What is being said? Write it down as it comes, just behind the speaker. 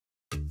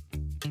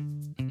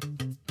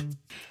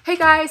Hey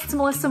guys, it's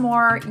Melissa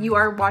Moore. You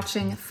are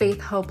watching Faith,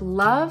 Hope,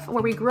 Love,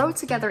 where we grow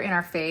together in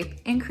our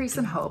faith, increase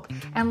in hope,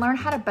 and learn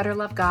how to better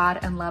love God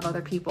and love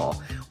other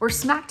people. We're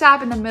smack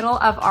dab in the middle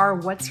of our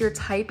What's Your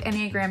Type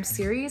Enneagram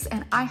series,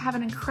 and I have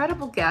an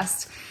incredible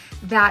guest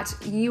that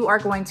you are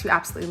going to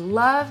absolutely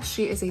love.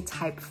 She is a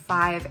type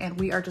 5, and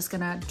we are just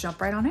gonna jump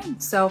right on in.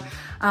 So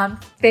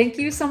thank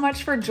you so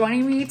much for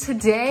joining me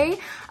today.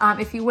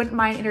 If you wouldn't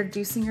mind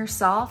introducing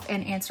yourself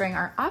and answering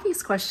our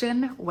obvious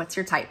question, what's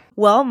your type?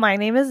 Well, my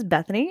name is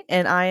Bethany,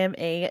 and I am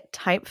a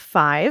type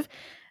 5.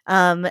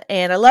 And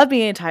I love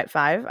being a type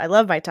 5. I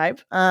love my type.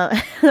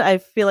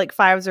 I feel like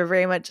 5s are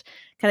very much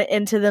kind of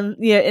into them,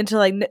 into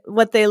like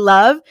what they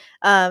love.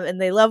 And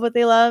they love what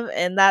they love.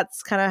 And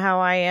that's kind of how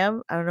I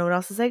am. I don't know what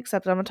else to say,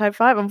 except I'm a type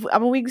 5.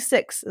 I'm a week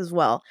 6 as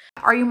well.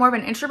 Are you more of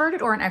an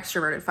introverted or an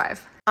extroverted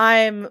 5?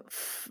 I'm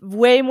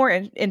way more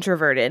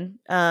introverted.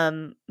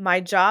 My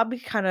job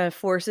kind of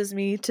forces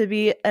me to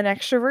be an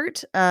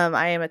extrovert.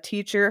 I am a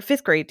teacher, a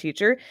 5th grade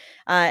teacher.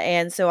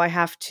 And so I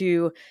have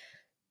to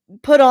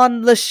put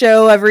on the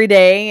show every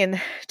day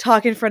and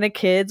talk in front of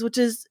kids,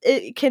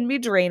 it can be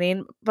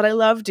draining, but I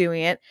love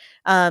doing it.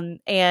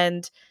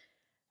 And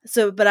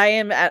so, but I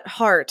am at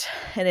heart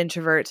an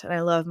introvert, and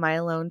I love my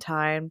alone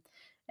time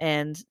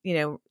and,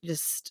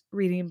 just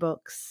reading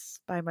books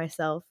by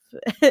myself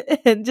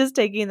and just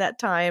taking that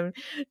time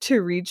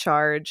to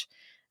recharge,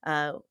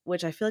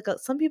 which I feel like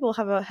some people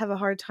have a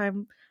hard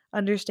time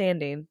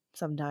understanding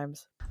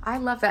sometimes. I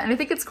love that. And I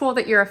think it's cool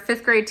that you're a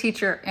 5th grade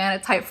teacher and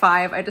a type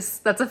 5.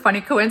 That's a funny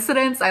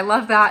coincidence. I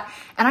love that.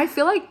 And I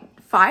feel like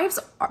 5s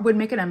would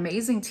make an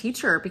amazing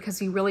teacher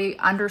because you really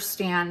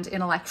understand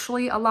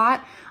intellectually a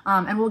lot.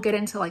 And we'll get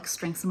into like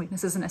strengths and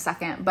weaknesses in a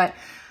second. But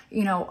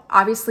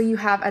obviously you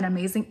have an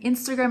amazing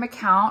Instagram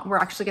account. We're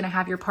actually going to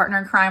have your partner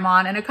in crime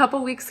on in a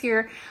couple weeks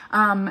here.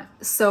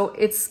 So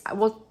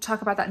we'll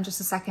talk about that in just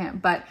a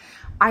second, but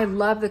I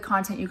love the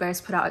content you guys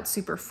put out. It's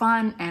super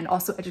fun and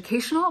also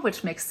educational,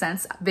 which makes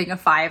sense being a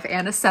 5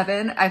 and a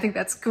 7. I think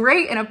that's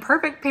great and a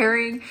perfect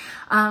pairing.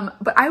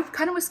 But I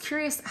kind of was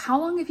curious, how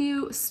long have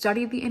you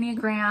studied the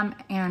Enneagram,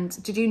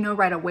 and did you know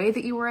right away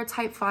that you were a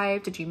type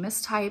 5? Did you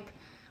mistype?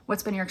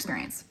 What's been your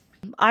experience?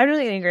 I've known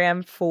the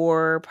Enneagram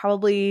for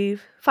probably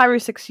 5 or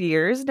 6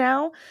 years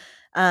now.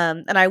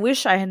 And I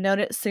wish I had known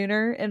it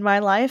sooner in my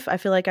life. I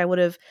feel like I would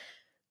have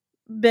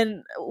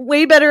been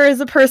way better as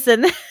a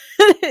person,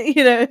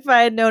 if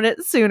I had known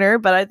it sooner.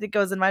 But I think I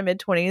was in my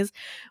mid-20s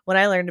when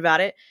I learned about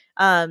it.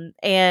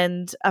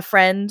 And a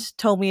friend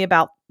told me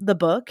about the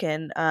book,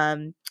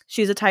 and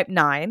she's a type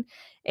 9.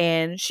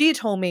 And she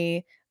told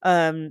me,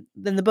 then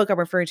the book I'm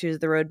referring to is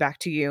The Road Back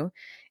to You.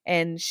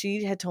 And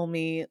she had told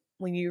me,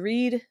 when you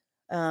read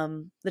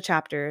the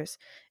chapters,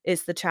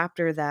 it's the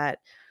chapter that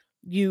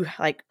you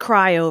like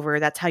cry over.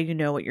 That's how you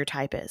know what your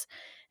type is.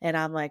 And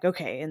I'm like,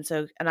 okay. And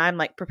I'm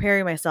like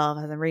preparing myself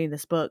as I'm reading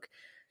this book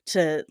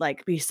to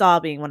like be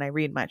sobbing when I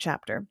read my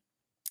chapter.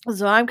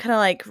 So I'm kind of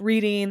like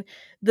reading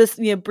this,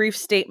 brief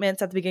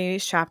statements at the beginning of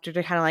each chapter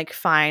to kind of like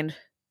find,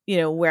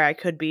 where I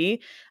could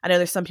be. I know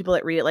there's some people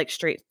that read it like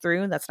straight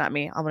through. That's not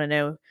me. I want to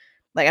know,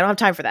 like, I don't have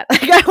time for that.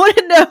 Like, I want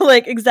to know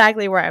like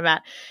exactly where I'm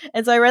at.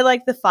 And so I read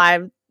like the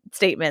 5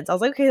 statements. I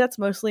was like, okay, that's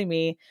mostly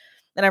me.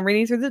 And I'm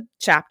reading through the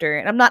chapter,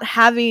 and I'm not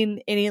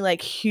having any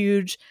like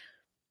huge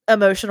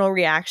emotional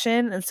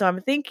reaction. And so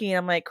I'm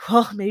like,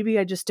 well, maybe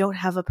I just don't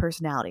have a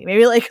personality.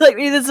 Maybe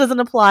maybe this doesn't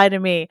apply to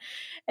me.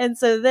 And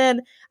so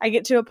then I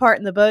get to a part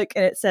in the book,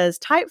 and it says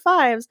type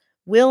 5s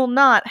will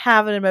not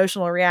have an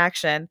emotional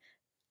reaction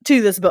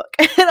to this book.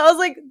 And I was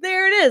like,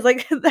 there it is.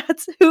 Like,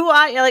 that's who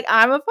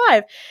I'm a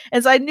 5.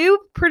 And so I knew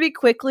pretty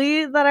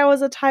quickly that I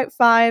was a type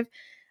 5.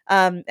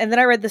 And then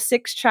I read the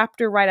 6th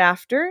chapter right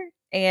after,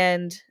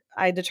 and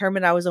I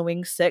determined I was a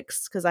wing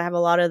 6 because I have a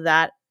lot of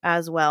that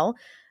as well.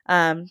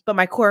 But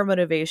my core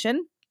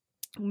motivation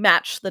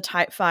matched the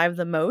type 5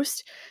 the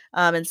most.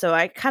 And so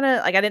I kind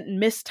of I didn't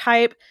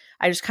mistype.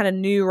 I just kind of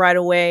knew right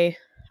away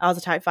I was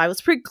a type 5. It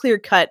was pretty clear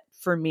cut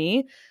for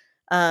me.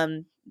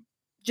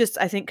 Just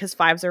I think because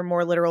 5s are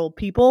more literal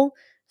people.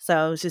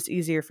 So it was just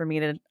easier for me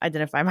to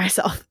identify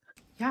myself.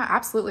 Yeah,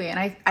 absolutely. And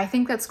I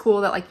think that's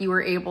cool that like you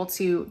were able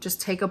to just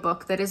take a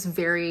book that is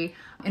very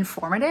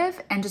informative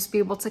and just be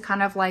able to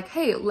kind of like,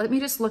 hey, let me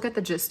just look at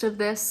the gist of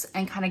this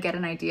and kind of get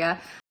an idea.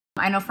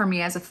 I know for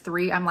me as a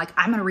 3, I'm like,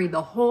 I'm going to read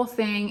the whole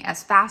thing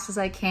as fast as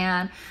I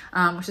can,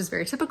 which is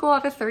very typical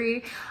of a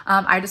 3.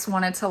 I just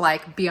wanted to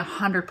like be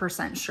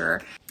 100%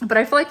 sure. But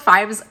I feel like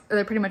 5s,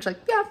 they're pretty much like,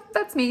 yeah,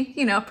 that's me,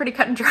 pretty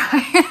cut and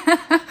dry.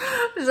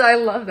 So I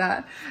love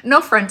that.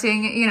 No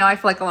fronting, I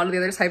feel like a lot of the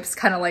other types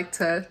kind of like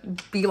to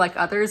be like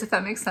others, if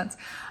that makes sense.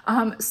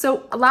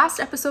 So last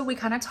episode, we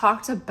kind of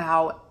talked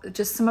about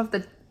just some of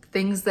the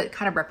things that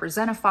kind of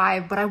represent a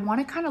 5, but I want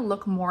to kind of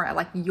look more at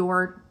like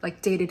your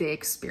like day-to-day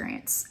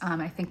experience.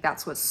 I think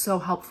that's what's so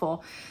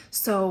helpful.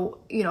 So,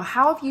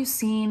 how have you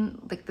seen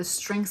like the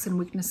strengths and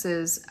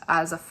weaknesses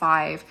as a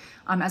 5,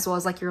 as well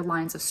as like your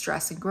lines of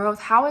stress and growth?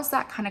 How has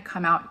that kind of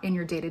come out in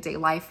your day-to-day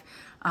life?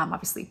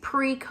 Obviously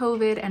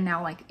pre-COVID and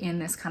now like in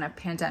this kind of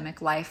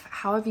pandemic life,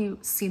 how have you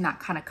seen that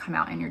kind of come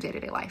out in your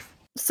day-to-day life?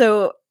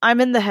 So I'm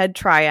in the head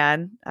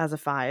triad as a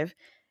 5,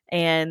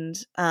 and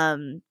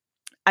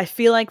I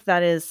feel like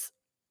that is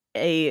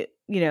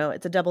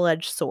it's a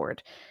double-edged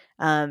sword,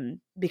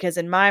 because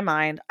in my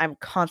mind, I'm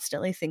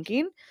constantly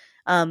thinking,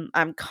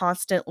 I'm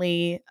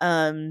constantly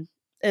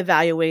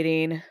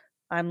evaluating.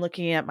 I'm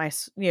looking at my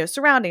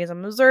surroundings.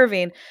 I'm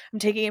observing. I'm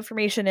taking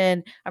information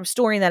in. I'm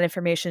storing that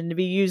information to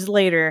be used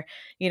later.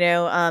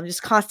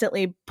 Just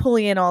constantly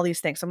pulling in all these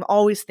things. I'm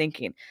always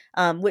thinking,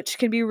 which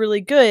can be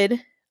really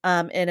good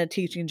in a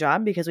teaching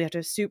job because we have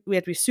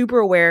to be super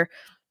aware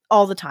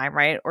all the time,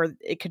 right? Or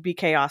it could be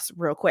chaos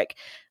real quick.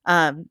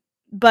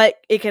 But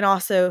it can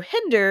also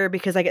hinder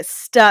because I get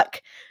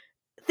stuck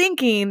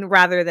thinking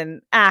rather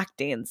than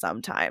acting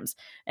sometimes.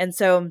 And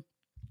so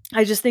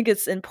I just think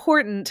it's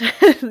important,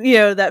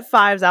 that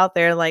 5's out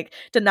there, like,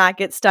 to not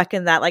get stuck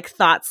in that like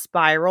thought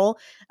spiral,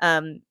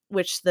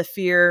 which the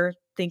fear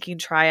thinking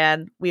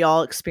triad, we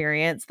all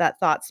experience that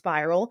thought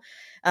spiral.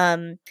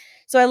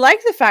 So I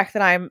like the fact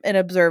that I'm an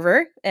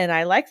observer, and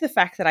I like the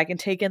fact that I can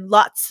take in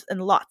lots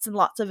and lots and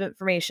lots of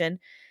information,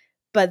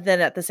 but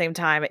then at the same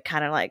time, it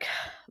kind of like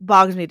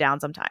bogs me down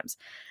sometimes.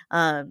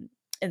 And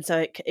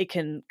so it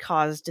can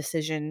cause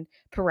decision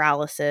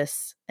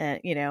paralysis,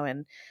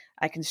 and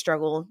I can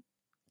struggle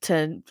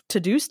to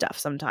do stuff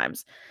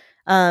sometimes.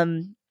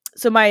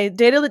 So my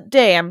day to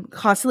day, I'm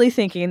constantly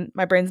thinking,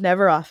 my brain's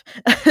never off.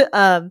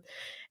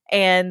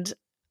 And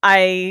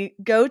I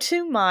go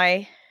to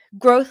my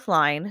growth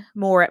line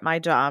more at my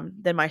job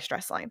than my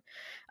stress line.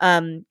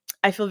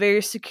 I feel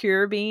very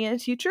secure being a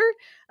teacher.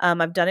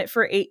 I've done it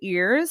for 8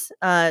 years.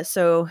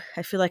 So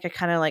I feel like I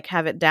kind of like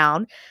have it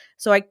down.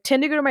 So I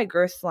tend to go to my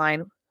growth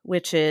line,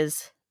 which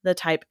is the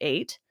type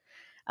 8.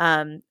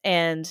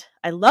 And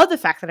I love the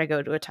fact that I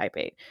go to a type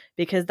 8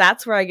 because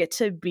that's where I get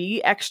to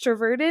be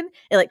extroverted.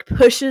 It like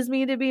pushes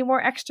me to be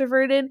more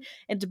extroverted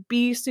and to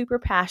be super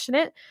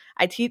passionate.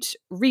 I teach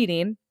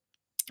reading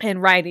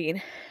and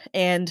writing,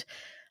 and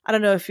I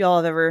don't know if y'all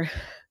have ever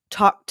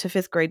talked to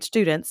 5th grade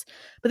students,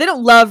 but they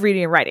don't love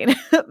reading and writing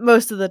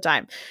most of the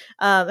time.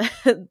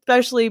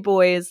 Especially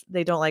boys,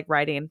 they don't like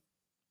writing.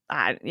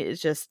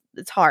 It's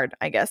hard,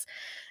 I guess.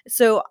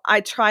 So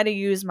I try to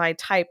use my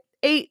type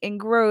 8 in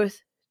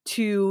growth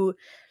to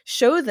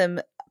show them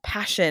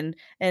passion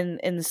and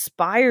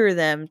inspire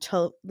them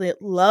to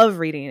love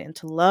reading and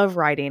to love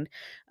writing.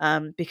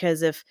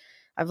 Because if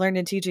I've learned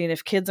in teaching,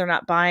 if kids are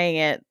not buying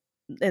it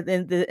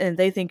and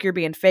they think you're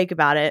being fake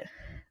about it,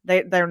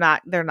 they're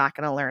not going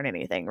to learn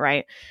anything,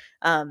 right?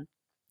 And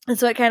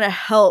so it kind of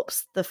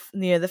helps the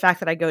fact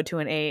that I go to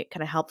an 8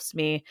 kind of helps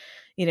me,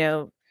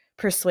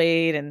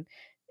 persuade and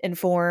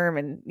inform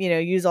and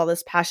use all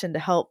this passion to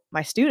help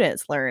my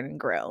students learn and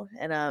grow.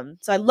 And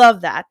so I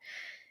love that.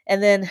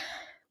 And then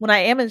when I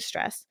am in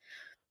stress,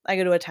 I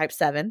go to a type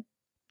 7,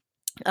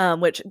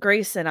 which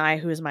Grace and I,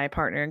 who is my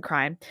partner in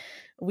crime,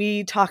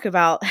 we talk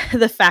about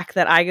the fact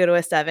that I go to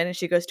a 7 and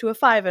she goes to a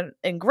 5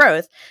 in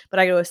growth, but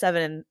I go to a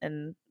 7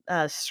 in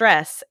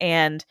stress,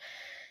 and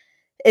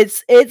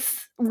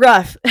it's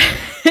rough.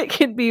 It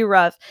can be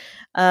rough,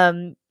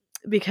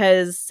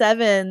 because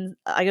 7,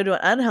 I go to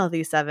an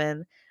unhealthy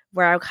 7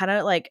 where I kind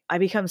of like I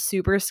become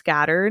super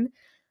scattered,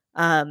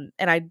 and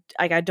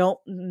I don't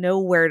know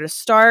where to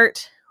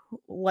start,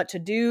 what to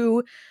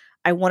do.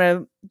 I want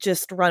to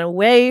just run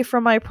away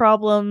from my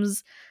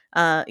problems,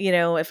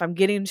 if I'm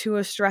getting to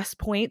a stress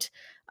point.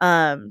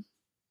 But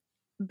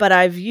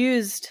I've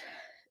used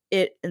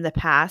it in the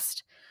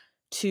past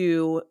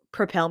to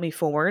propel me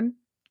forward.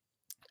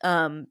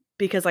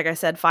 Because like I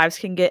said, 5s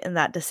can get in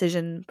that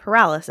decision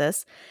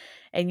paralysis,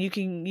 and you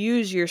can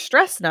use your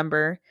stress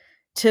number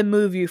to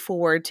move you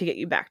forward to get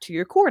you back to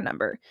your core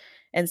number.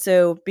 And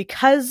so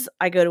because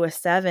I go to a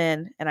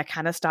 7 and I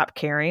kind of stop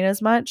caring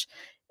as much,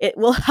 it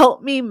will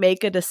help me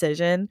make a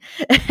decision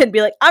and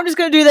be like, I'm just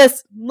going to do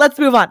this. Let's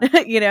move on,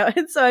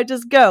 And so I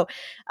just go,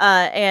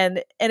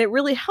 and it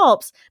really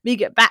helps me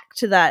get back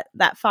to that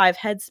 5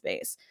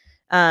 headspace.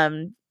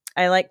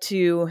 I like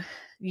to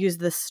use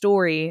the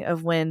story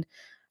of when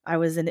I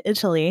was in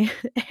Italy,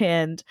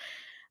 and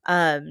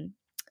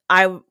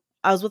I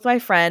was with my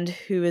friend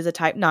who is a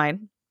type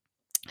 9,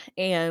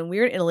 and we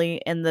were in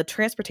Italy, and the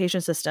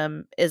transportation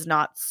system is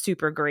not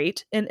super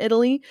great in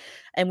Italy.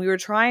 And we were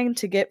trying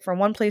to get from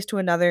one place to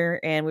another,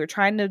 and we were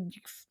trying to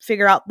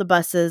figure out the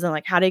buses and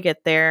like how to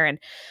get there. And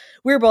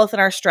we were both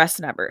in our stress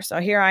number. So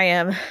here I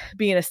am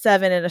being a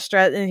 7 and a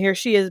stress, and here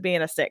she is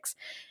being a 6.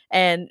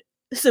 And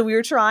so we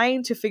were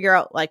trying to figure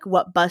out like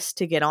what bus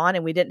to get on,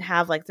 and we didn't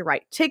have like the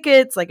right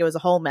tickets. Like it was a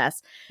whole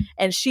mess.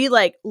 And she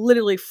like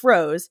literally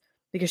froze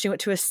because she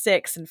went to a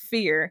 6 in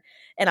fear.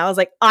 And I was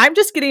like, I'm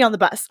just getting on the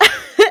bus.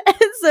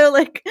 And so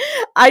like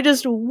I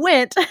just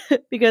went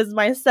because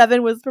my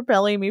 7 was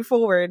propelling me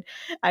forward.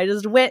 I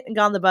just went and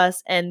got on the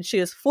bus, and she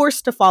was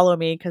forced to follow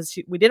me because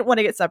we didn't want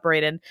to get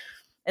separated.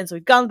 And so we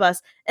got on the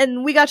bus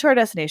and we got to our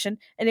destination,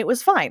 and it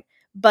was fine.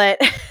 But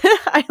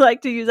I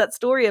like to use that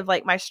story of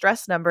like my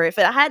stress number. If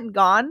it hadn't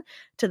gone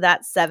to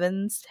that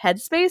 7's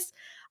headspace,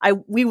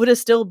 we would have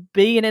still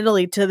been in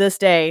Italy to this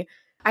day,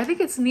 I think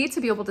it's neat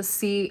to be able to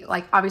see,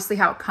 like, obviously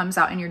how it comes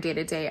out in your day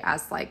to day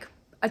as like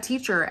a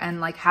teacher,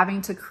 and like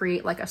having to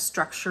create like a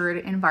structured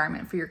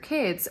environment for your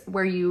kids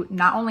where you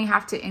not only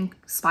have to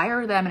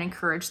inspire them and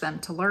encourage them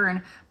to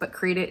learn, but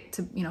create it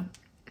to,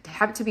 to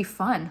have it to be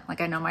fun.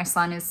 Like, I know my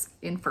son is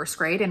in first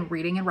grade and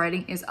reading and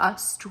writing is a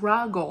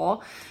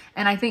struggle.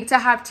 And I think to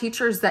have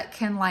teachers that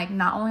can like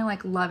not only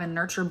like love and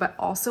nurture, but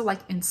also like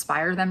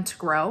inspire them to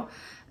grow,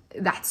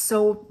 that's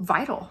so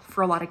vital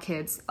for a lot of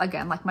kids.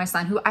 Again, like my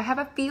son, who I have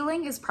a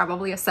feeling is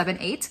probably a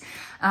 7-8,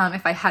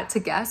 if I had to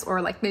guess,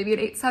 or like maybe an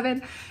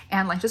 8-7,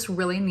 and like just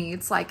really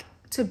needs like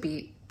to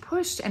be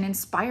pushed and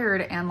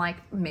inspired and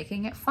like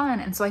making it fun.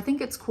 And so I think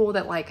it's cool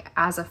that like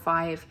as a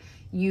 5,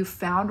 you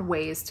found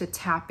ways to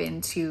tap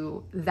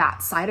into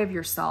that side of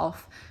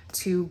yourself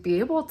to be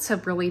able to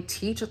really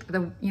teach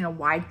the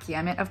wide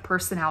gamut of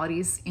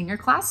personalities in your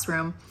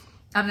classroom.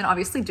 And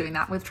obviously doing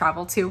that with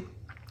travel too.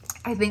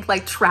 I think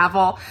like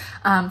travel,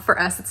 for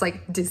us, it's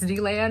like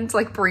Disneyland,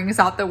 like brings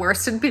out the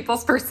worst in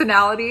people's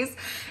personalities.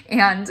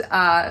 And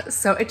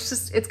so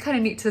it's kind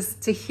of neat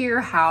to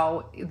hear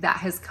how that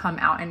has come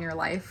out in your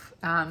life.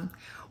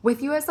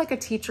 With you as like a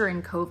teacher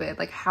in COVID,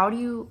 like how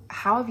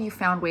have you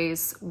found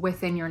ways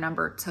within your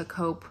number to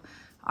cope,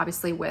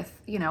 obviously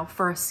with,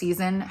 for a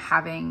season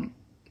having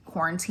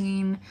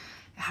quarantine?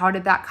 How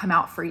did that come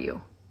out for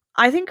you?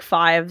 I think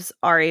 5s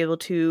are able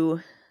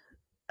to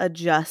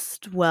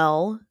adjust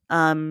well,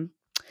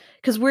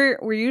 because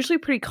we're usually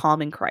pretty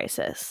calm in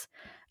crisis,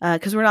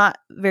 because we're not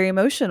very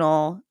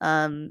emotional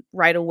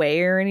right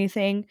away or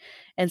anything,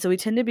 and so we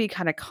tend to be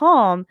kind of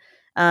calm,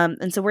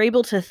 and so we're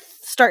able to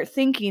start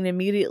thinking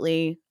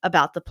immediately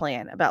about the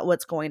plan, about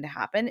what's going to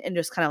happen, and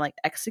just kind of like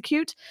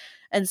execute.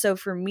 And so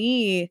for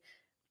me,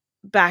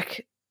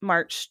 back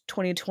March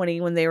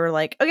 2020, when they were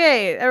like,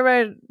 okay,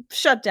 everybody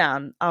shut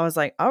down, I was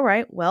like, all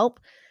right, well,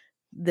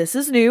 this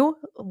is new.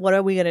 What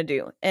are we going to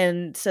do?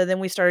 And so then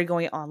we started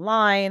going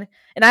online,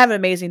 and I have an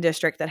amazing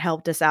district that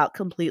helped us out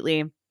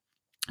completely,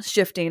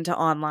 shifting to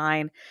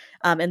online,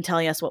 and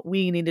telling us what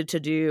we needed to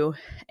do.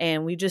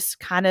 And we just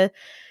kind of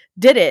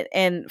did it.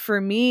 And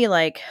for me,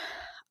 like,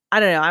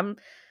 I don't know,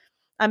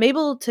 I'm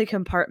able to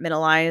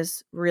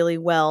compartmentalize really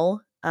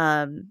well.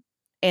 And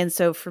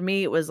so for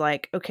me, it was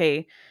like,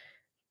 okay,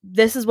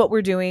 this is what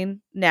we're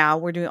doing now.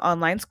 We're doing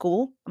online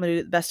school. I'm going to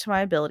do the best of my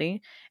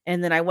ability.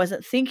 And then I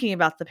wasn't thinking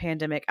about the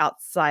pandemic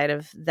outside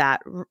of that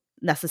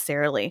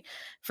necessarily.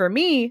 For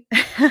me,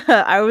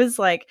 I was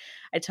like,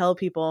 I tell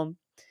people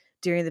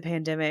during the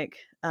pandemic,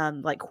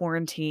 like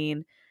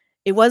quarantine,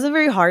 it wasn't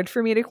very hard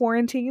for me to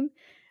quarantine.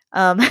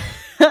 Um,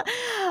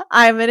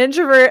 I'm an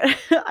introvert.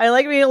 I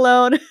like being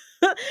alone.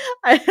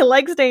 I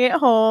like staying at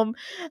home.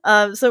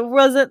 So it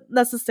wasn't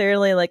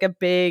necessarily like a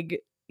big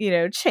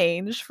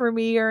change for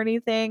me or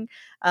anything.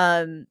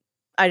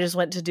 I just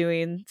went to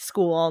doing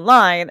school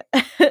online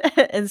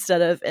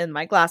instead of in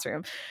my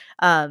classroom.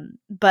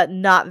 But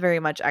not very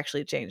much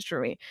actually changed for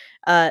me.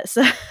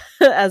 So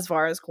as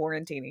far as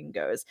quarantining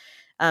goes.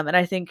 And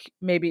I think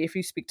maybe if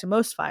you speak to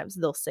most 5s,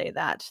 they'll say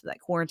that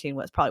quarantine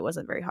probably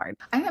wasn't very hard.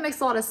 I think that makes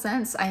a lot of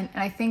sense. And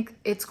I think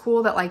it's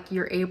cool that like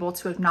you're able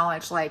to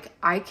acknowledge like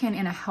I can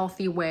in a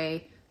healthy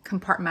way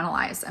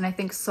compartmentalize. And I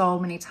think so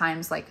many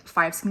times like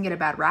 5s can get a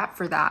bad rap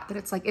for that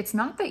it's like, it's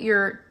not that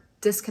you're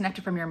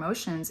disconnected from your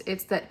emotions.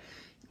 It's that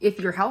if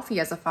you're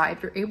healthy as a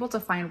 5, you're able to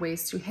find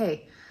ways to,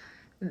 hey,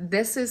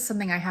 this is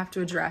something I have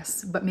to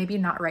address, but maybe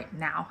not right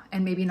now,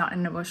 and maybe not in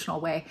an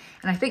emotional way.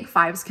 And I think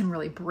 5s can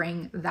really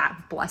bring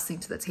that blessing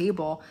to the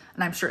table.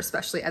 And I'm sure,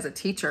 especially as a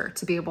teacher,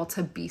 to be able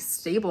to be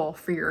stable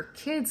for your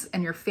kids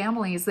and your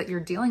families that you're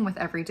dealing with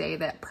every day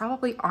that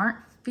probably aren't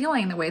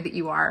feeling the way that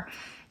you are.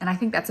 And I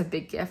think that's a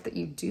big gift that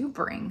you do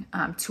bring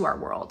to our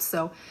world.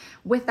 So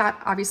with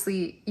that,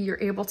 obviously,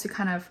 you're able to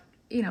kind of,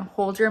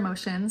 hold your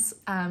emotions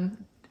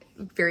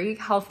very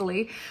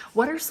healthily.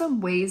 What are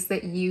some ways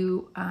that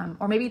you,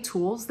 or maybe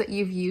tools that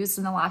you've used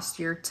in the last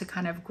year to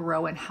kind of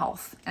grow in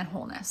health and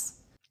wholeness?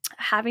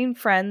 Having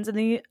friends in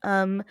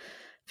the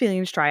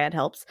feelings triad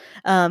helps,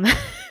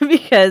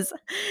 because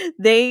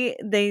they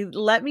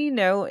let me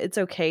know it's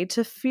okay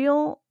to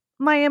feel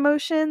my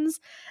emotions.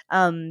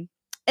 And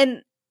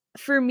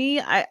for me,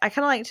 I kind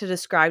of like to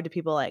describe to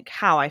people like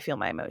how I feel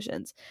my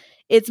emotions.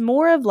 It's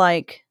more of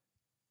like,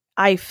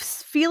 I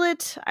feel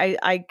it,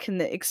 I can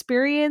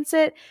experience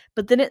it,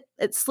 but then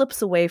it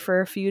slips away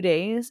for a few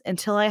days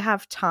until I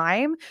have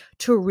time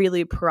to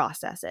really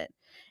process it.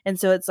 And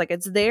so it's like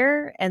it's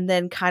there and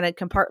then kind of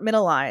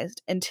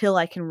compartmentalized until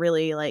I can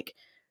really like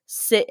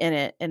sit in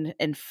it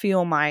and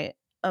feel my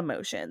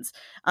emotions.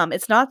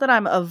 It's not that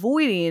I'm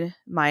avoiding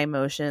my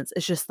emotions.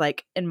 It's just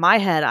like in my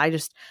head,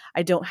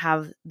 I don't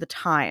have the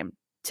time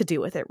to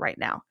deal with it right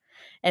now.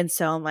 And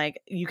so I'm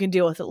like, you can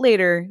deal with it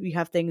later. You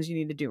have things you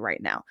need to do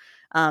right now.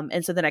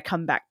 And so then I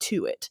come back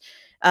to it.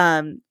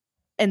 And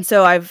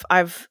so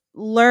I've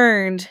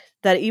learned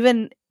that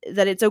even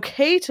that it's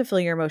okay to feel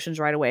your emotions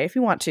right away if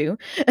you want to,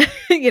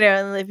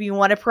 and if you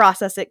want to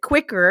process it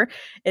quicker,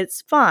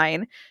 it's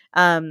fine.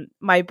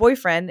 My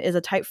boyfriend is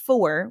a type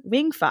 4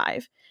 wing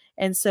 5.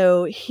 And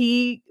so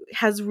he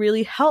has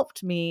really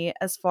helped me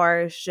as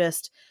far as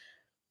just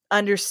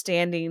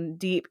understanding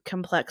deep,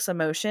 complex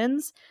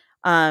emotions.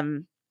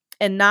 And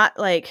not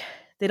like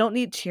they don't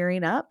need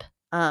cheering up,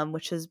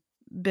 which has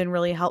been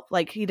really helpful.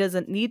 Like he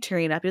doesn't need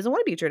cheering up. He doesn't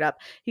want to be cheered up.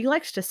 He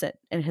likes to sit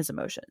in his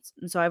emotions.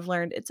 And so I've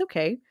learned it's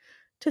okay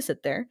to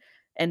sit there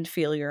and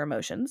feel your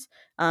emotions.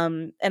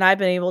 And I've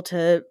been able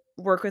to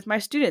work with my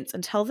students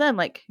and tell them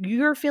like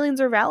your feelings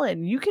are valid.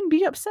 You can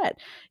be upset.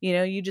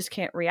 You just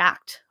can't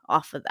react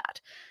off of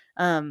that.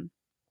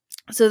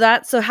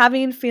 So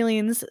having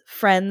feelings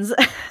friends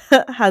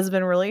has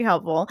been really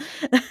helpful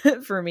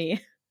for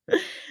me.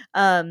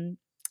 Um,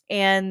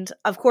 and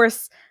of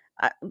course,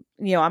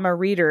 I'm a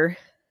reader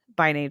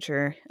by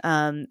nature.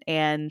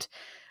 And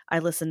I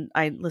listen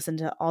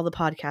to all the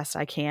podcasts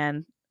I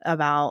can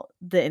about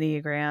the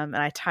Enneagram, and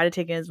I try to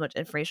take in as much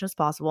information as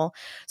possible.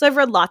 So I've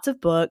read lots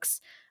of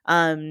books.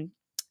 Um,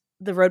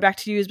 the Road Back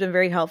to You has been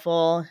very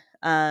helpful.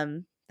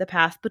 The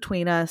Path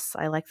Between Us,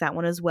 I like that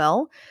one as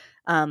well.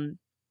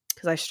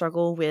 Because I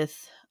struggle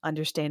with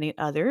understanding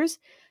others,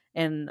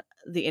 and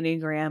the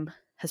Enneagram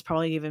has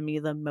probably given me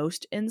the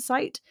most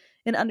insight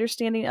in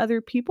understanding other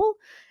people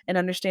and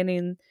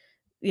understanding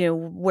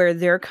where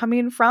they're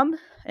coming from.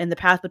 And The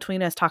Path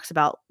Between Us talks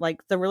about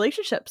like the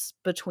relationships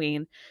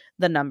between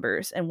the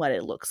numbers and what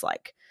it looks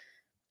like.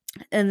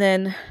 And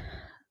then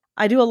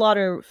I do a lot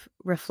of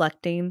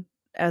reflecting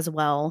as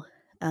well,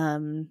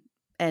 and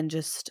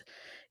just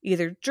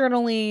either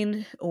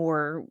journaling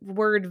or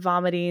word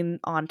vomiting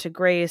onto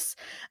Grace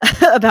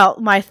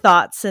about my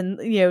thoughts and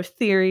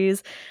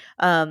theories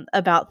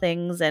about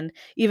things. And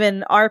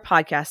even our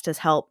podcast has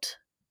helped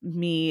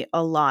me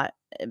a lot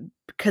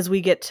because we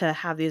get to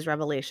have these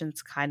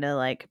revelations kind of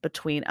like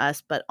between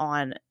us, but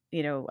on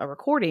a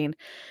recording.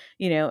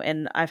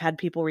 And I've had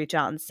people reach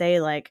out and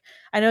say like,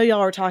 I know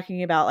y'all were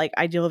talking about like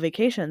ideal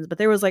vacations, but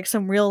there was like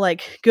some real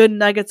like good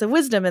nuggets of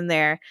wisdom in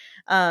there,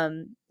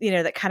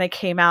 that kind of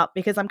came out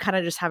because I'm kind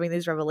of just having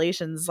these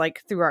revelations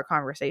like through our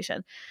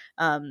conversation.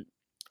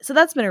 So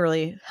that's been a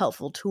really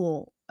helpful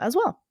tool as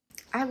well.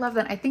 I love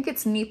that. I think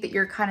it's neat that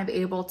you're kind of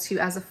able to,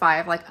 as a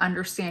 5, like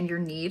understand your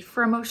need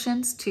for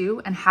emotions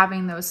too, and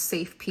having those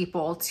safe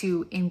people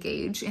to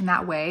engage in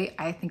that way,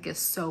 I think is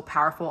so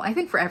powerful. I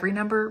think for every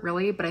number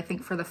really, but I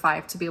think for the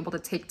 5 to be able to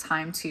take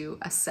time to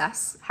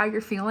assess how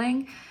you're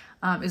feeling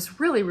is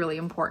really, really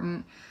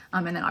important.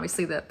 And then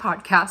obviously the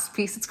podcast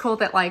piece, it's cool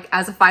that like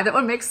as a 5, that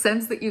one makes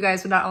sense that you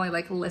guys would not only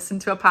like listen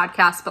to a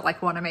podcast, but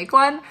like want to make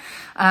one.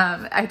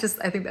 I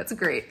think that's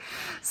great.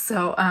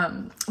 So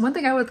one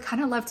thing I would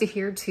kind of love to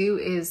hear too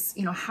is,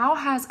 how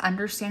has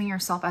understanding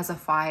yourself as a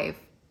 5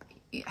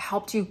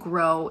 helped you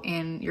grow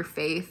in your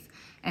faith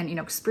and,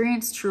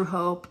 experience true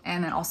hope,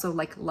 and then also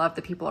like love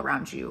the people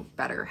around you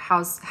better?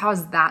 How's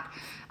that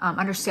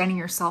understanding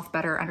yourself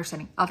better,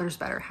 understanding others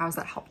better? How's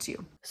that helped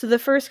you? So the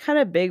first kind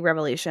of big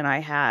revelation I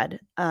had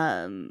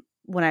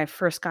when I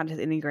first got into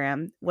the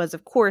Enneagram was,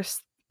 of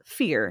course,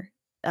 fear.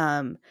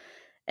 And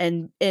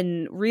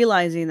in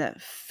realizing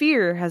that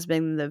fear has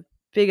been the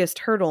biggest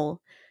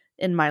hurdle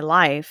in my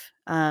life,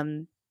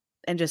 and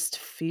just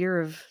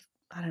fear of,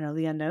 I don't know,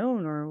 the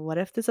unknown, or what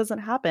if this doesn't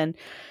happen?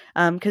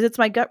 Because it's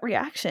my gut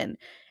reaction.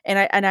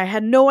 And I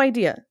had no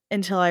idea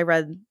until I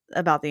read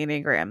about the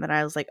Enneagram, and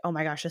I was like, oh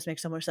my gosh, this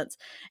makes so much sense,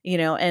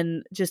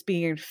 and just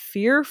being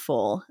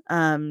fearful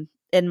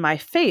in my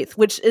faith,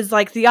 which is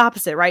like the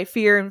opposite, right?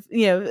 Fear,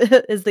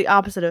 is the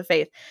opposite of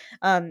faith.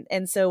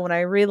 And so when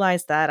I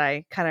realized that,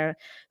 I kind of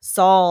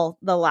saw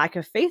the lack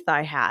of faith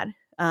I had.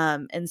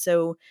 And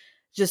so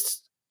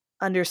just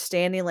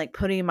understanding, like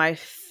putting my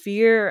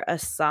fear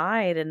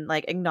aside and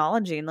like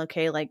acknowledging,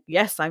 okay, like,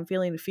 yes, I'm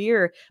feeling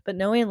fear, but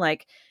knowing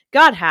like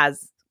God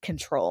has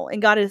control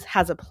and God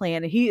has a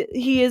plan, and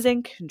he is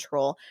in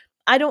control.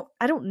 I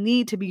don't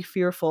need to be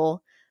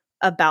fearful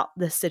about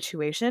this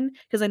situation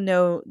because I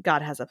know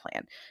God has a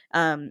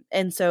plan.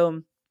 And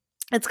so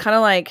it's kind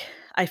of like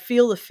I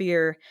feel the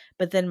fear,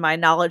 but then my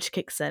knowledge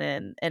kicks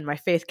in and my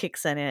faith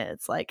kicks in.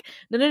 It's like,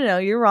 no,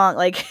 you're wrong.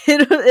 Like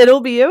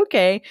it'll be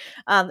okay.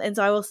 And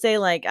so I will say,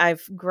 like,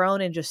 I've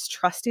grown in just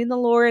trusting the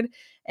Lord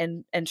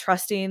and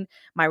trusting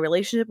my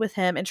relationship with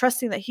Him, and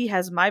trusting that He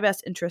has my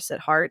best interests at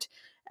heart.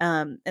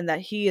 And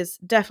that He is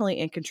definitely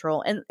in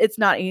control, and it's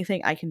not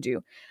anything I can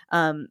do.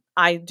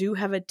 I do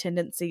have a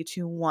tendency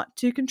to want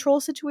to control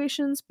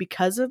situations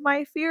because of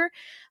my fear.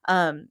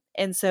 And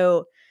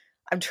so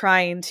I'm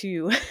trying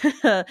to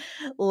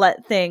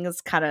let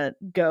things kind of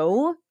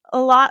go a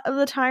lot of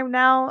the time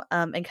now,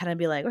 and kind of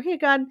be like, okay,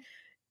 God,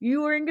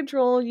 you are in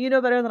control. You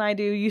know better than I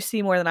do. You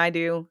see more than I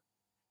do.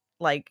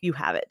 Like, you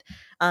have it.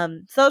 So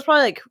that was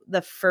probably like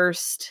the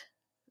first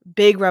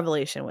big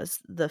revelation, was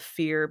the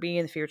fear, being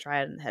in the fear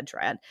triad and the head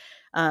triad,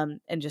 and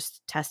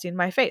just testing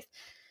my faith.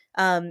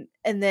 And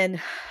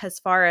then as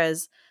far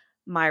as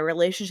my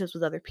relationships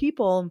with other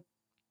people,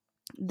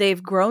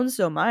 they've grown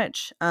so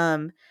much,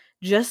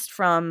 just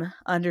from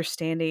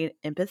understanding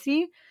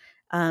empathy.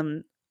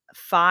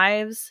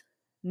 5s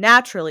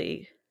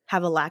naturally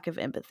have a lack of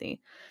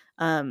empathy.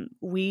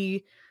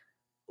 We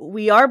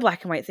we are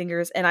black and white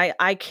thinkers, and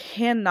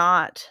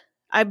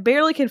I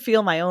barely can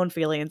feel my own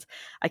feelings.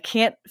 I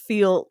can't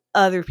feel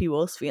other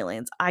people's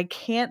feelings. I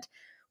can't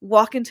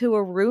walk into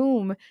a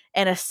room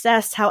and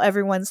assess how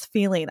everyone's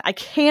feeling. I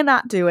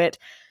cannot do it.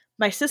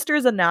 My sister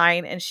is a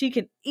 9 and she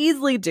can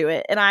easily do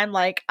it. And I'm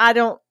like, I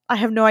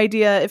have no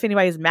idea if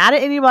anybody's mad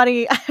at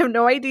anybody. I have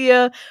no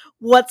idea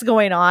what's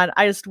going on.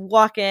 I just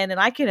walk in and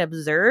I can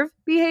observe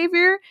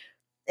behavior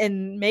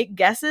and make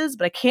guesses,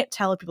 but I can't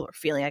tell if people are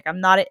feeling. Like, I'm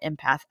not an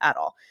empath at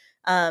all.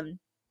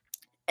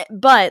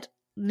 But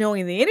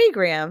knowing the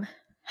Enneagram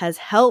has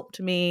helped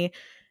me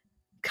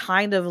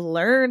kind of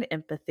learn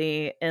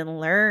empathy and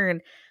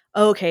learn,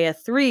 okay, a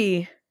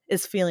 3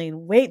 is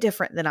feeling way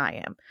different than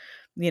I am.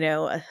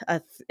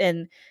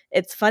 And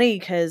it's funny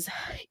because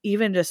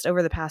even just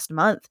over the past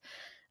month,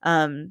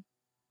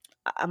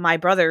 my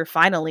brother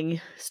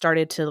finally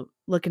started to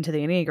look into the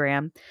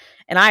Enneagram,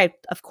 and I,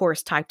 of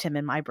course, typed him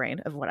in my brain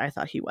of what I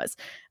thought he was,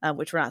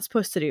 which we're not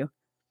supposed to do.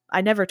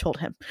 I never told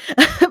him,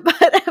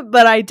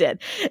 but I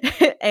did.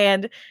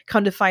 And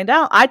come to find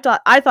out, I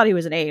thought he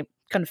was an 8.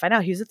 Come to find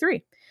out, he's a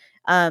 3.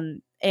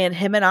 And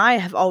him and I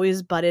have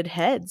always butted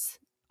heads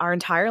our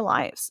entire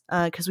lives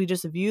because we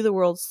just view the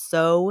world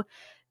so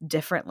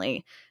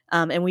differently.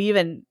 And we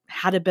even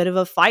had a bit of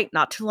a fight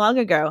not too long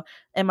ago.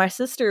 And my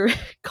sister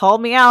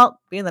called me out,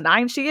 being the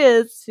 9 she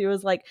is. She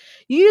was like,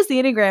 you use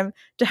the Enneagram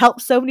to help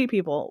so many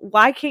people.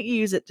 Why can't you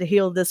use it to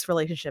heal this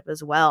relationship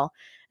as well?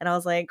 And I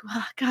was like,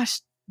 oh,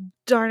 gosh,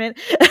 darn it.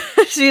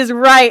 She's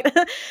right.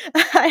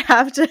 I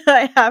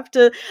have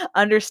to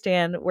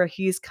understand where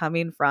he's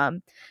coming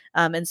from.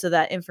 And so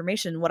that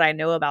information, what I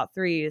know about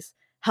 3s,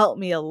 helped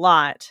me a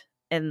lot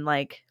in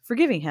like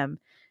forgiving him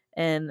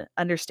and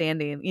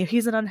understanding,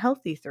 he's an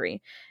unhealthy 3.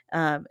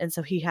 And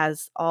so he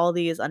has all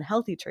these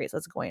unhealthy traits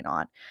that's going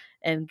on,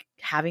 and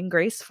having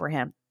grace for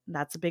him.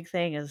 That's a big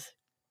thing, is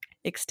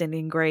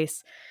extending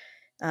grace.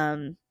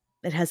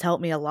 It has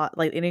helped me a lot.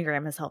 Like,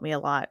 Enneagram has helped me a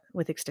lot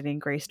with extending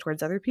grace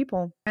towards other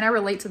people. And I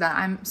relate to that.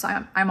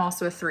 I'm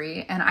also a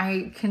 3, and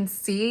I can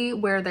see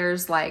where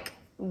there's like,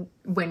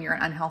 when you're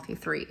an unhealthy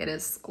 3, it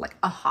is like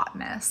a hot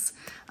mess.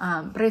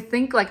 But I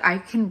think like I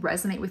can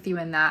resonate with you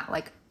in that,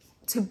 like,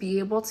 to be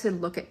able to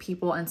look at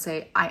people and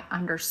say, I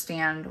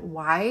understand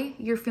why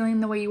you're feeling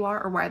the way you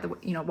are, or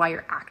why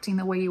you're acting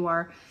the way you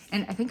are.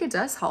 And I think it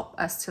does help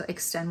us to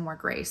extend more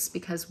grace,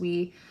 because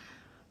we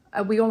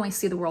only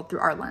see the world through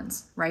our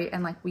lens, right?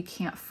 And like, we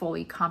can't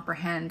fully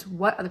comprehend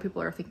what other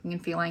people are thinking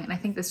and feeling. And I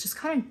think this just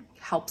kind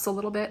of helps a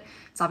little bit.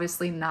 It's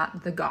obviously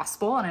not the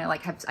gospel, and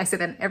I say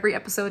that in every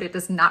episode. It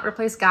does not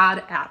replace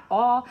God at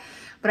all.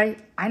 But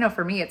I know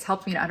for me, it's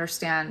helped me to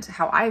understand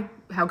how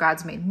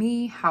God's made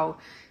me, how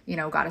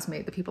God has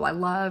made the people I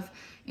love.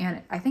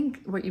 And I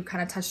think what you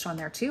kind of touched on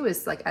there too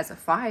is like, as a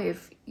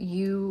 5,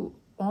 you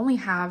only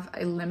have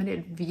a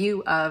limited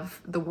view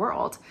of the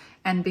world,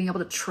 and being able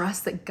to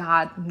trust that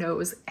God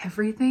knows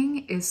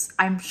everything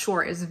I'm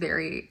sure is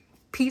very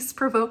peace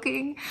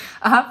provoking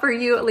for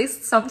you, at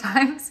least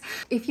sometimes.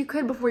 If you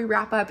could, before we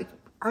wrap up,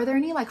 are there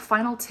any like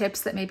final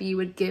tips that maybe you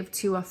would give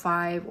to a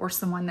 5 or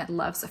someone that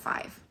loves a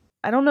 5?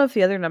 I don't know if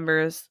the other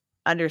numbers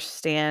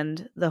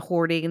understand the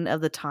hoarding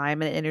of the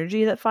time and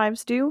energy that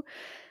 5s do.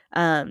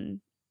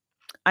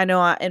 I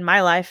know in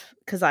my life,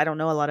 because I don't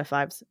know a lot of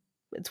 5s,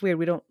 it's weird,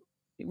 we don't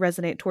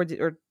resonate towards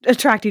or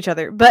attract each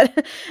other,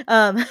 but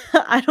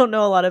I don't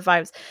know a lot of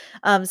 5s.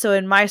 So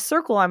in my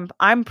circle,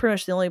 I'm pretty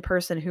much the only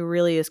person who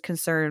really is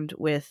concerned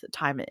with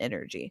time and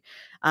energy.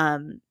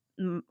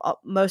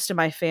 Most of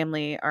my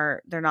family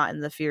they're not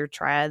in the fear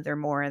triad, they're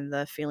more in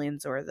the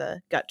feelings or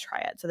the gut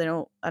triad, so they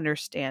don't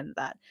understand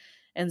that.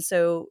 And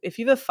so if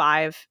you have a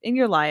 5 in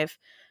your life,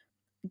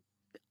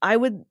 I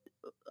would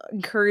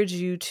encourage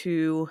you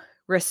to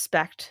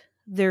respect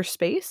their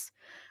space.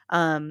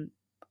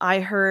 I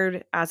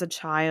heard as a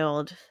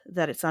child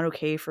that it's not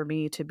okay for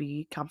me to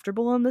be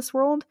comfortable in this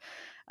world.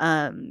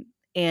 And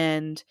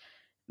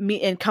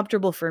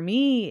comfortable for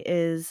me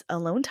is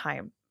alone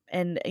time,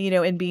 and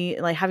and be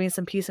like having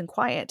some peace and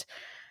quiet.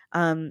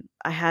 I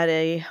had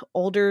a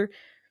older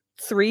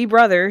 3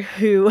 brother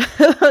who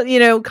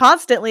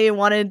constantly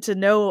wanted to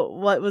know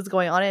what was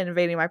going on and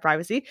invading my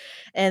privacy.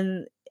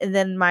 And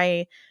then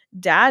my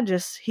dad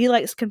he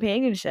likes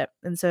companionship.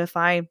 And so if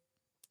I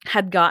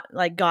had got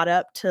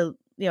up to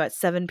at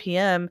 7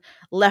 p.m.,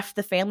 left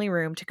the family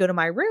room to go to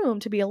my room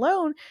to be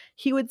alone,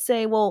 he would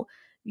say, well,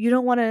 you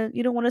don't want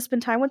to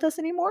spend time with us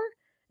anymore?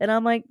 And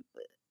I'm like,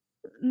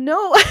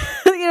 no,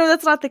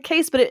 that's not the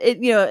case. But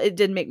it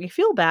did make me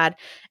feel bad.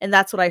 And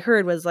that's what I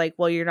heard was like,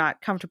 well, you're not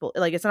comfortable.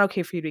 Like, it's not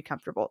okay for you to be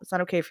comfortable. It's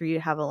not okay for you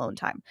to have alone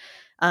time.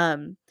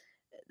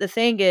 The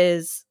thing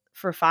is,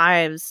 for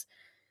 5s,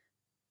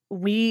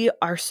 we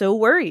are so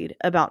worried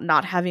about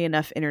not having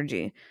enough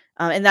energy.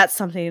 And that's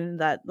something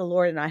that the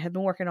Lord and I have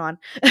been working on.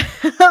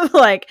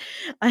 Like,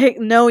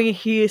 knowing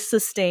He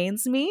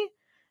sustains me,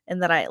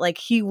 and that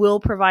He will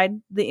provide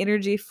the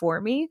energy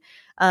for me,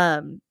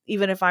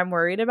 even if I'm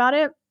worried about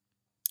it.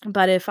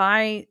 But if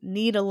I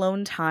need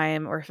alone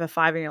time, or if a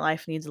 5 in your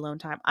life needs alone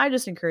time, I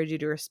just encourage you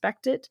to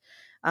respect it.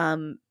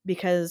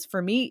 Because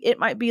for me, it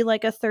might be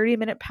like a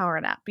 30-minute power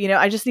nap.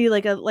 I just need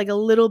like a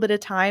little bit of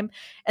time,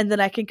 and then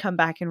I can come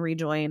back and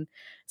rejoin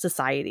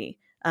society.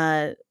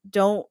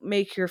 Don't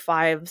make your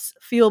fives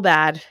feel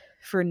bad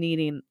for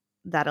needing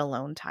that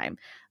alone time.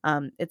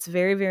 It's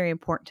very, very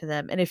important to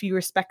them. And if you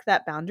respect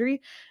that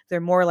boundary, they're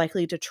more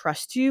likely to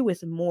trust you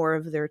with more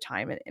of their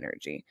time and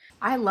energy.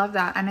 I love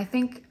that. And I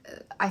think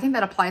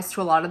that applies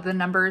to a lot of the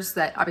numbers,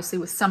 that obviously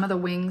with some of the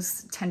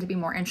wings tend to be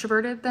more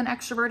introverted than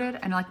extroverted.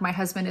 And like my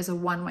husband is a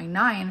 1 wing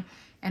 9,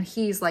 and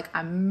he's like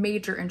a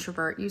major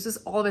introvert, uses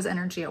all of his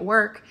energy at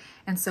work.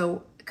 And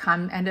so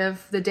come end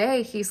of the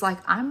day, he's like,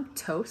 I'm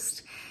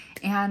toast.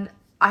 And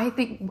I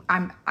think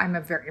I'm a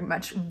very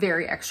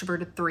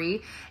extroverted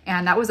 3.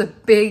 And that was a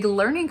big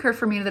learning curve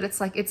for me, that it's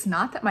like, it's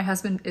not that my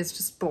husband is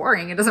just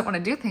boring and doesn't want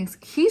to do things.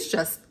 He's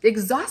just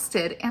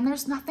exhausted, and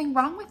there's nothing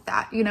wrong with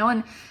that,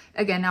 And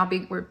again,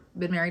 we've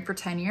been married for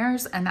 10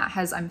 years, and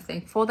I'm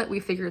thankful that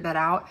we figured that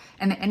out.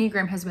 And the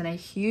Enneagram has been a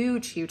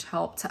huge, huge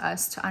help to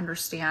us to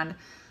understand,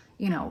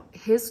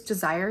 his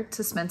desire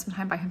to spend some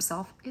time by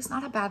himself is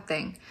not a bad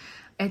thing.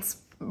 It's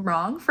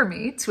wrong for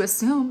me to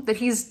assume that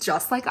he's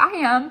just like I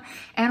am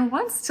and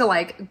wants to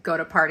like go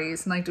to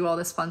parties and like do all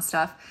this fun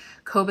stuff.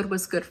 COVID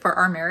was good for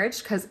our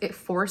marriage because it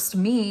forced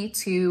me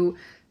to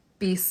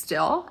be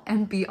still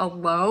and be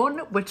alone,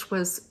 which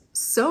was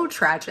so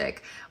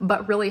tragic,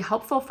 but really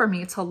helpful for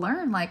me to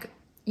learn, like,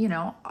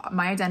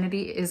 my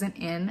identity isn't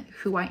in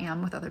who I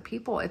am with other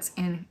people. It's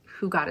in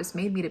who God has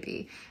made me to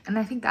be. And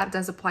I think that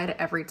does apply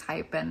to every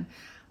type. And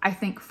I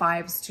think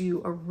 5s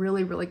do a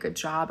really, really good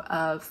job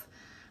of,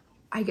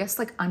 I guess,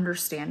 like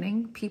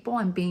understanding people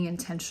and being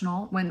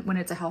intentional when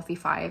it's a healthy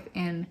 5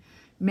 in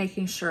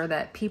making sure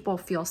that people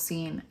feel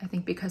seen. I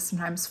think because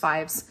sometimes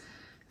 5s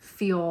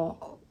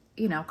feel,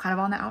 kind of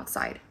on the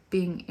outside,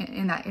 being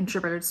in that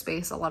introverted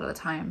space a lot of the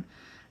time,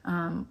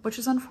 which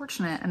is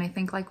unfortunate. And I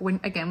think like when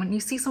you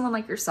see someone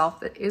like yourself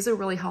that is a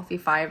really healthy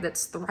 5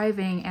 that's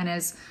thriving and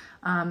is,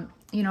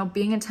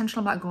 being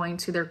intentional about going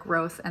to their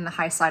growth and the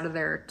high side of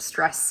their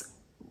stress,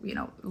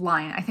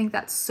 line, I think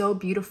that's so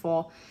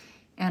beautiful.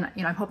 And,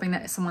 I'm hoping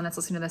that someone that's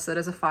listening to this that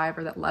is a 5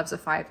 or that loves a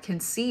 5 can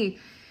see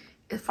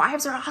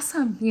 5s are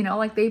awesome.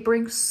 Like they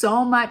bring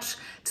so much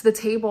to the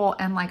table.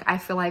 And like, I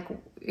feel like,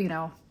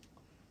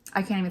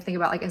 I can't even think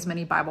about like as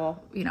many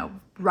Bible,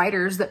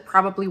 writers that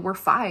probably were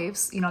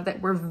 5s,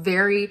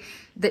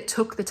 that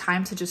took the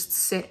time to just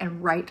sit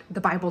and write the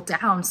Bible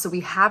down. So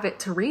we have it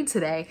to read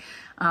today.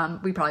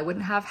 We probably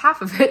wouldn't have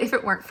half of it if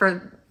it weren't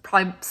for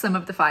probably some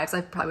of the 5s.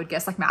 I probably would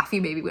guess like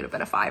Matthew maybe would have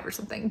been a 5 or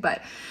something,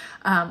 but,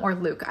 or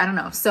Luke, I don't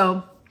know.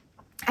 So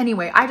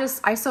anyway,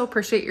 I so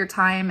appreciate your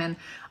time, and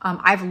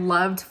I've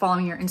loved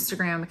following your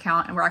Instagram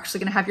account, and we're actually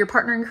going to have your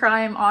partner in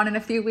crime on in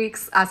a few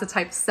weeks as a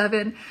type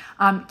 7.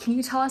 Can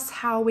you tell us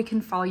how we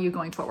can follow you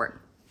going forward?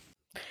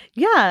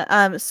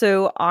 Yeah.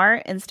 So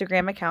our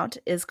Instagram account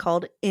is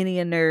called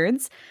Ennea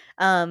Nerds.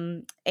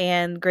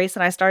 And Grace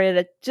and I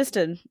started just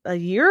a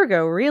year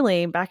ago,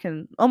 really, back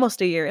in almost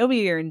a year. It'll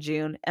be a year in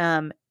June.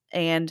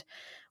 And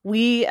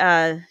we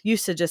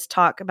used to just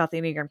talk about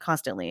the Enneagram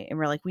constantly, and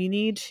we're like, we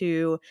need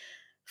to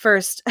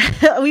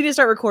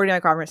start recording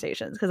our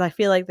conversations because I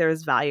feel like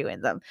there's value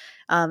in them.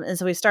 And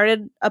so we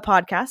started a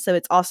podcast. So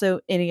it's also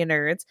Ennea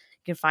Nerds.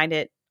 You can find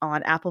it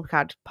on Apple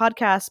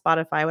Podcasts,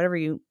 Spotify, whatever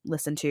you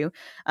listen to.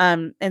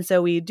 And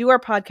so we do our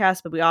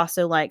podcast, but we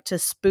also like to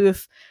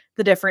spoof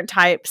the different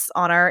types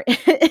on our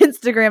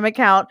Instagram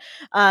account,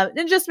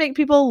 and just make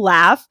people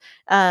laugh,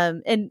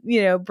 and,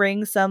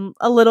 bring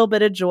a little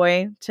bit of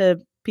joy to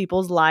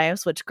people's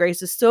lives, which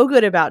Grace is so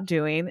good about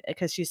doing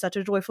because she's such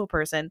a joyful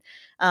person.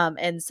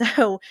 And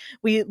so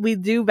we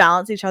do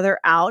balance each other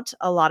out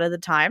a lot of the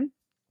time.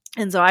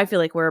 And so I feel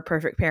like we're a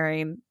perfect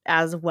pairing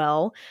as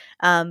well.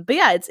 But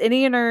yeah, it's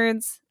Ennea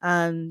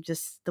Nerds,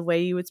 just the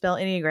way you would spell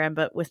Enneagram,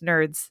 but with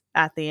nerds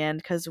at the end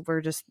because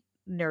we're just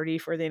nerdy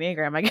for the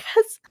Enneagram, I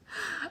guess.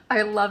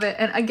 I love it.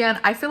 And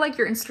again, I feel like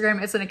your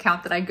Instagram is an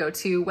account that I go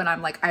to when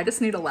I'm like, I just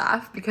need a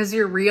laugh, because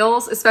your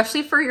reels,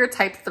 especially for your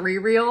type 3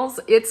 reels,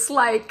 it's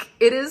like,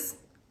 it is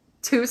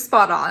too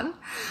spot on.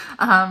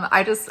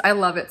 I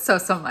love it so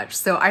much.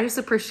 So I just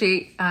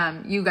appreciate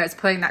you guys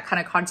putting that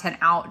kind of content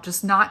out,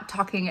 just not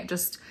talking it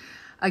just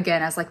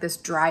again as like this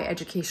dry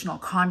educational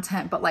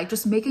content, but like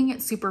just making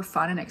it super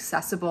fun and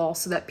accessible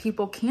so that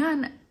people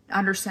can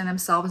understand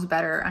themselves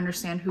better,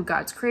 understand who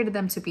God's created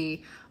them to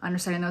be,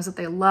 understanding those that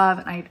they love.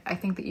 And I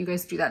think that you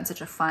guys do that in such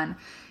a fun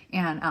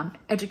and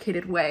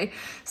educated way.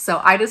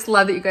 So I just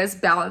love that you guys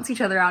balance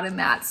each other out in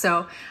that.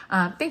 So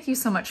thank you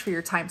so much for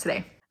your time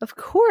today. Of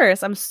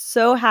course. I'm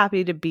so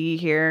happy to be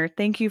here.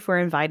 Thank you for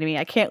inviting me.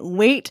 I can't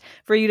wait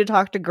for you to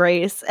talk to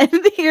Grace and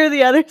to hear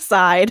the other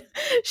side.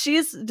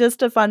 She's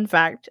just a fun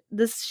fact.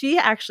 She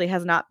actually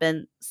has not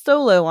been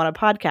solo on a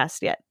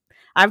podcast yet.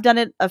 I've done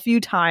it a few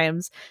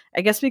times,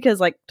 I guess because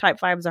like type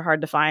 5s are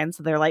hard to find.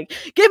 So they're like,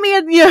 give me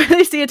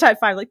they see a type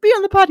 5, like be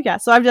on the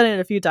podcast. So I've done it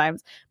a few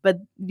times, but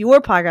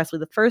your podcast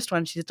was the first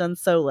one she's done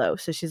solo.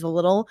 So she's a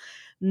little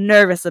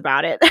nervous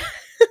about it.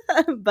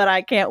 but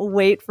I can't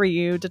wait for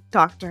you to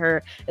talk to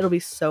her. It'll be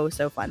so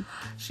fun.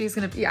 She's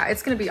gonna be,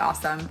 it's gonna be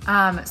awesome.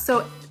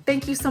 So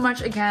thank you so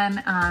much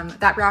again.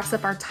 That wraps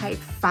up our Type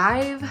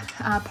 5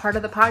 part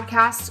of the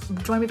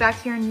podcast. Join me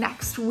back here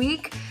next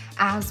week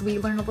as we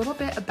learn a little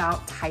bit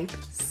about Type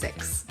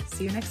 6.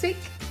 See you next week.